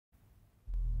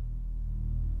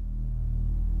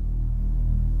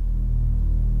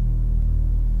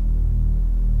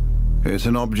It's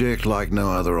an object like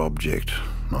no other object,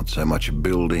 not so much a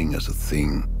building as a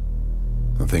thing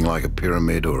like a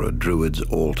pyramid or a druid's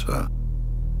altar.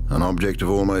 An object of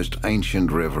almost ancient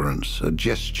reverence, a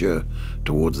gesture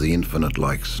towards the infinite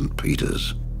like St.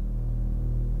 Peter's.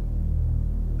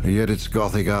 Yet its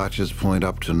Gothic arches point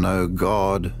up to no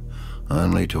God,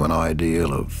 only to an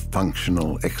ideal of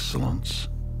functional excellence.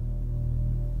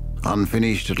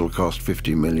 Unfinished, it'll cost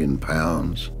 £50 million.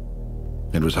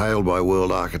 It was hailed by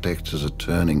world architects as a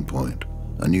turning point,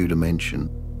 a new dimension,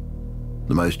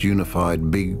 the most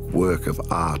unified big work of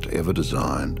art ever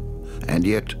designed. And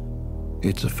yet,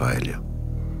 it's a failure,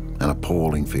 an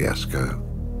appalling fiasco.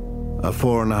 A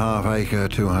 4.5-acre,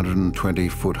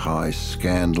 220-foot-high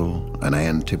scandal, an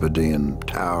Antipodean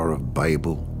Tower of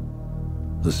Babel,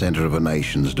 the center of a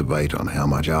nation's debate on how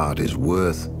much art is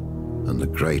worth, and the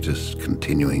greatest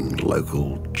continuing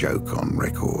local joke on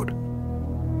record.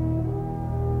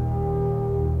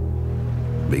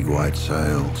 Big white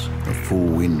sails, a full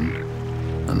wind,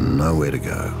 and nowhere to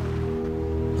go.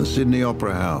 The Sydeny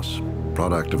Opera House,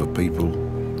 product of a people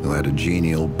who had a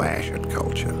genial bash at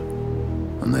culture,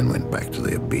 and then went back to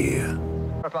their beer.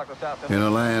 In a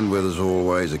land where there's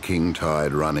always a king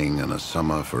tide running and a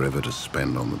summer forever to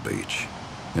spend on the beach.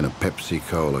 In a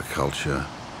Pepsi-Cola culture,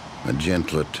 a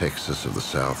gentler Texas of the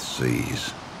South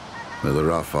Seas, where the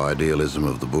rough idealism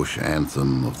of the bush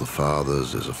anthem of the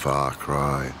fathers is a far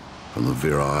cry from the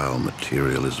virile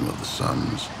materialism of the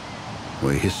sons,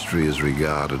 where history is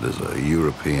regarded as a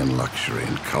European luxury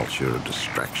and culture a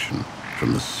distraction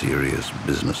from the serious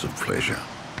business of pleasure,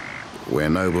 where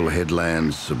noble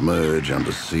headlands submerge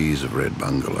under seas of red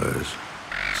bungalows.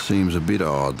 It seems a bit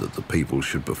odd that the people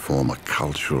should perform a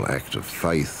cultural act of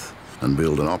faith and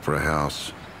build an opera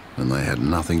house when they had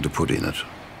nothing to put in it.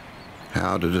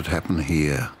 How did it happen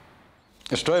here?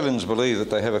 Australians believe that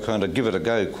they have a kind of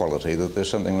give-it-a-go quality, that there's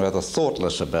something rather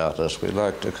thoughtless about us. We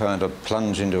like to kind of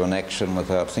plunge into an action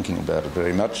without thinking about it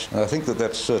very much. And I think that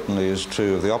that certainly is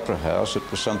true of the Opera House.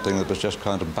 It was something that was just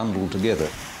kind of bundled together.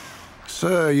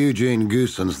 Sir Eugene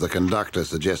Goosens, the conductor,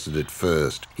 suggested it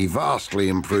first. He vastly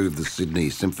improved the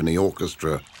Sydney Symphony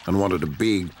Orchestra and wanted a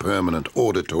big, permanent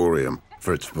auditorium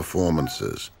for its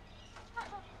performances.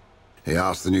 He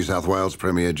asked the New South Wales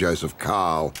Premier Joseph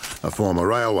Carl, a former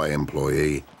railway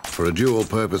employee, for a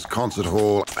dual-purpose concert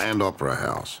hall and opera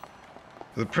house.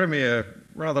 The Premier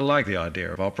rather liked the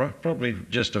idea of opera, probably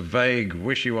just a vague,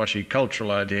 wishy-washy cultural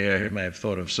idea. He may have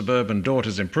thought of suburban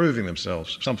daughters improving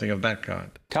themselves, something of that kind.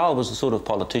 Carl was the sort of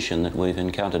politician that we've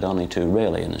encountered only too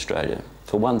rarely in Australia.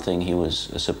 For one thing, he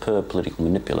was a superb political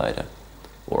manipulator,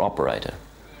 or operator.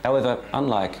 However,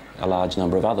 unlike a large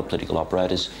number of other political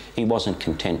operators, he wasn't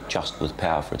content just with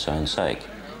power for its own sake.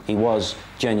 He was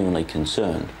genuinely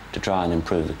concerned to try and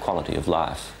improve the quality of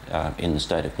life in the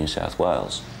state of New South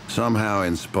Wales. Somehow,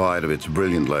 in spite of its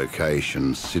brilliant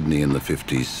location, Sydney in the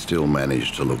 50s still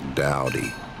managed to look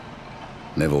dowdy.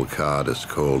 Neville Cardis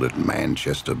called it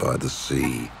Manchester by the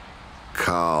Sea.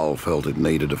 Carl felt it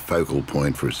needed a focal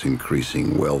point for its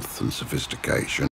increasing wealth and sophistication.